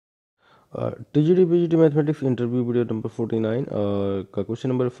TGT PGT mathematics interview video number 49 का question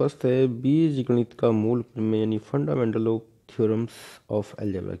number first है, बीजगणित का मूल प्रमेय यानी fundamental of theorems of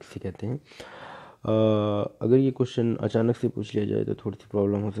algebra किसे कहते हैं। अगर ये क्वेश्चन अचानक से पूछ लिया जाए तो थोड़ी सी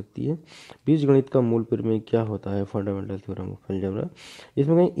प्रॉब्लम हो सकती है। बीजगणित का मूल प्रमेय क्या होता है, फंडामेंटल थ्योरम ऑफ अलजेब्रा।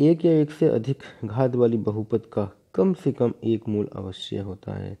 इसमें कहीं एक या एक से अधिक घात वाली बहुपद का कम से कम एक मूल अवश्य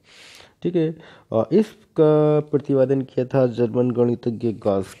होता है। ठीक है, इसका प्रतिपादन किया था जर्मन गणितज्ञ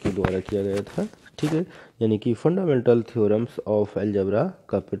गॉस के द्वारा किया गया था। ठीक है, यानी कि फंडामेंटल थ्योरम्स ऑफ अलजेब्रा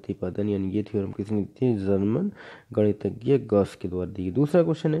का प्रतिपादन यानी ये थ्योरम किसने दी थी, जर्मन गणितज्ञ गॉस के द्वारा दी। दूसरा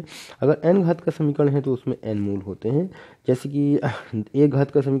क्वेश्चन है, अगर n घात का समीकरण है तो उसमें n मूल होते हैं। जैसे कि एक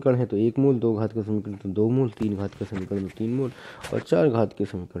घात का समीकरण है तो एक मूल, दो घात का समीकरण तो दो मूल, तीन घात के समीकरण में तीन मूल और चार घात के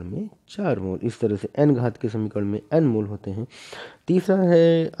समीकरण में चार मूल। इस तरह से n घात के समीकरण में n मूल होते हैं। तीसरा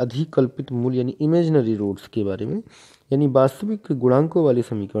है अधिकल्पित मूल यानी इमेजिनरी रूट्स के बारे में, यानी वास्तविक गुणांकों वाले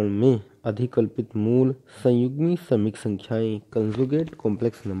समीकरण में अधिकल्पित मूल संयुग्मी समीक संख्याएं कंजुगेट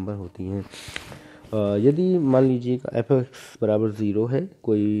कॉम्प्लेक्स नंबर होती हैं। यदि मान लीजिए एफ एक्स बराबर 0 है,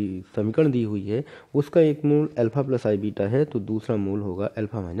 कोई समीकरण दी हुई है, उसका एक मूल अल्फा प्लस आई बीटा है तो दूसरा मूल होगा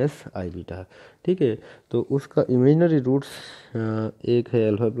अल्फा माइनस आई बीटा। ठीक है, तो उसका इमेजिनरी रूट्स एक है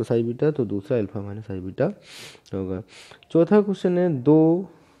अल्फा प्लस आई बीटा तो दूसरा अल्फा माइनस आई बीटा होगा। चौथा क्वेश्चन है,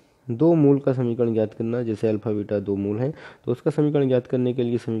 दो मूल का समीकरण ज्ञात करना। जैसे अल्फा बीटा दो मूल हैं तो उसका समीकरण ज्ञात करने के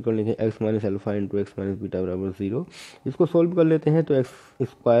लिए समीकरण लिखें x minus alpha into x minus beta बराबर 0। इसको सोल्व कर लेते हैं तो x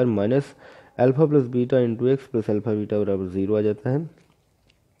square minus alpha plus beta into x plus alpha beta बराबर 0 आ जाता है।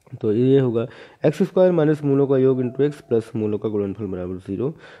 तो ये होगा एक्स स्क्वायर माइनस मूलों का योग इंटू एक्स प्लस मूलों का गुणनफल बराबर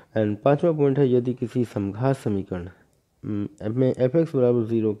 0। एंड पांचवा पॉइंट है, यदि किसी समघात समीकरण में एफ एक्स बराबर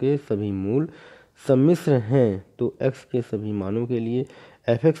 0 के सभी मूल सम्मिश्र हैं तो एक्स के सभी मानों के लिए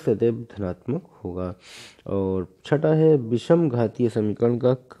एफ एक्स सदैव धनात्मक होगा। और छठा है, विषम घातीय समीकरण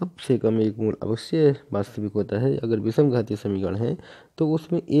का कम से कम एक मूल अवश्य वास्तविक होता है। अगर विषम घातीय समीकरण है तो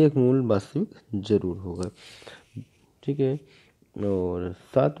उसमें एक मूल वास्तविक जरूर होगा। ठीक है, और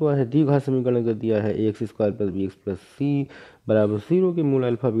सातवां है, द्विघात समीकरण अगर दिया है ए x square plus B x plus सी बराबर 0 के मूल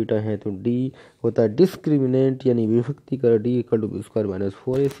अल्फा बीटा है तो डी होता है डिस्क्रिमिनेंट यानी विभक्ति कर D equal to be square minus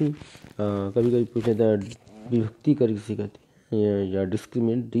 4ac। कभी कभी पूछे था विभक्ति कर किसी कहते हैं या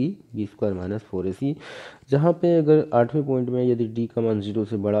discriminant D B square minus 4ac। जहाँ पे अगर आठवें पॉइंट में यदि डी का मान 0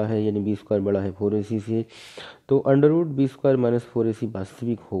 से बड़ा है यानी बी स्क्वायर बड़ा है 4ac से तो under root B square minus 4ac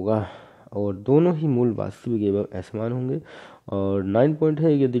वास्तविक होगा और दोनों ही मूल वास्तविक एवं असमान होंगे। और 9 पॉइंट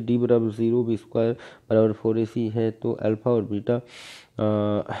है, यदि डी बराबर 0 बी स्क्वायर बराबर 4ac है तो अल्फा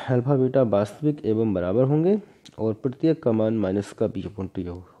बीटा वास्तविक एवं बराबर होंगे और प्रत्येक का मान माइनस का बी अपॉन टी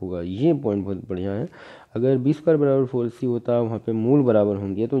होगा। ये पॉइंट बहुत बढ़िया है। अगर बी स्क्वायर बराबर 4ac होता वहाँ पे मूल बराबर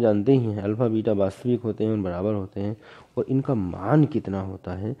होंगे तो जानते ही हैं अल्फा बीटा वास्तविक होते हैं और बराबर होते हैं और इनका मान कितना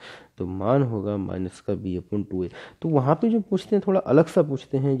होता है तो मान होगा माइनस का बी अपॉन 2a। तो वहाँ पे जो पूछते हैं थोड़ा अलग सा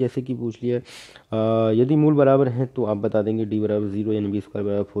पूछते हैं, जैसे कि पूछ लिया यदि मूल बराबर हैं तो आप बता देंगे डी बराबर 0 यानी बी स्क्वायर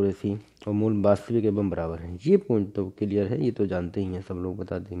बराबर 4ac और मूल वास्तविक एवं बराबर हैं। ये पॉइंट तो क्लियर है, ये तो जानते ही हैं, सब लोग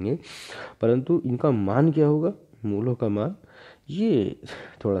बता देंगे। परंतु इनका मान क्या होगा, मूलों का मान, ये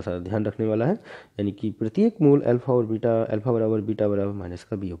थोड़ा सा ध्यान रखने वाला है। यानी कि प्रत्येक मूल अल्फा और बीटा, अल्फा बराबर बीटा बराबर माइनस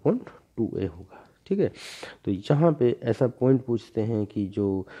का बी अपॉन 2a होगा। ठीक है, तो यहाँ पे ऐसा पॉइंट पूछते हैं कि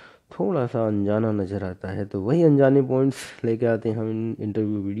जो थोड़ा सा अनजाना नज़र आता है तो वही अनजाने पॉइंट्स लेके आते हैं हम इन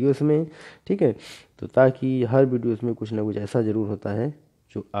इंटरव्यू वीडियोस में। ठीक है, तो ताकि हर वीडियोस में कुछ ना कुछ ऐसा ज़रूर होता है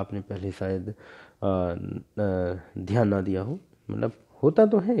जो आपने पहले शायद ध्यान ना दिया हो। मतलब होता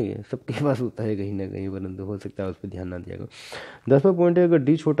तो है, सबके पास होता है कहीं ना कहीं, परंतु हो सकता है उस पर ध्यान ना दिया गया। 10वां पॉइंट है, अगर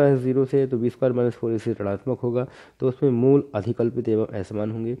डी छोटा है 0 से तो बी स्क्वायर माइनस 4ac ऋणात्मक होगा तो उसमें मूल अधिकल्पित एवं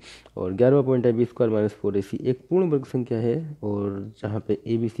असमान होंगे। और 11वां पॉइंट है, बी स्क्वायर माइनस 4ac एक पूर्ण वर्ग संख्या है और जहाँ पे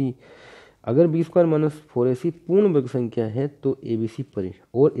abc, अगर बी स्क्वायर माइनस 4ac पूर्ण वर्ग संख्या है तो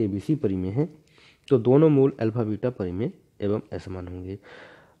abc परिमेय है तो दोनों मूल अल्फा बीटा परिमेय एवं असमान होंगे।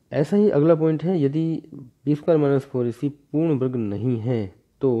 ऐसा ही अगला पॉइंट है, यदि बी स्क्वायर माइनस 4ac पूर्ण वर्ग नहीं है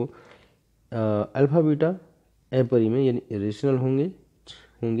तो अल्फा बीटा अपरिमेय यानी इरेशनल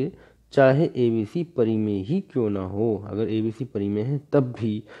होंगे चाहे abc परिमेय ही क्यों ना हो। अगर abc परिमेय है तब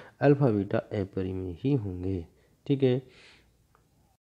भी अल्फा बीटा अपरिमेय ही होंगे। ठीक है।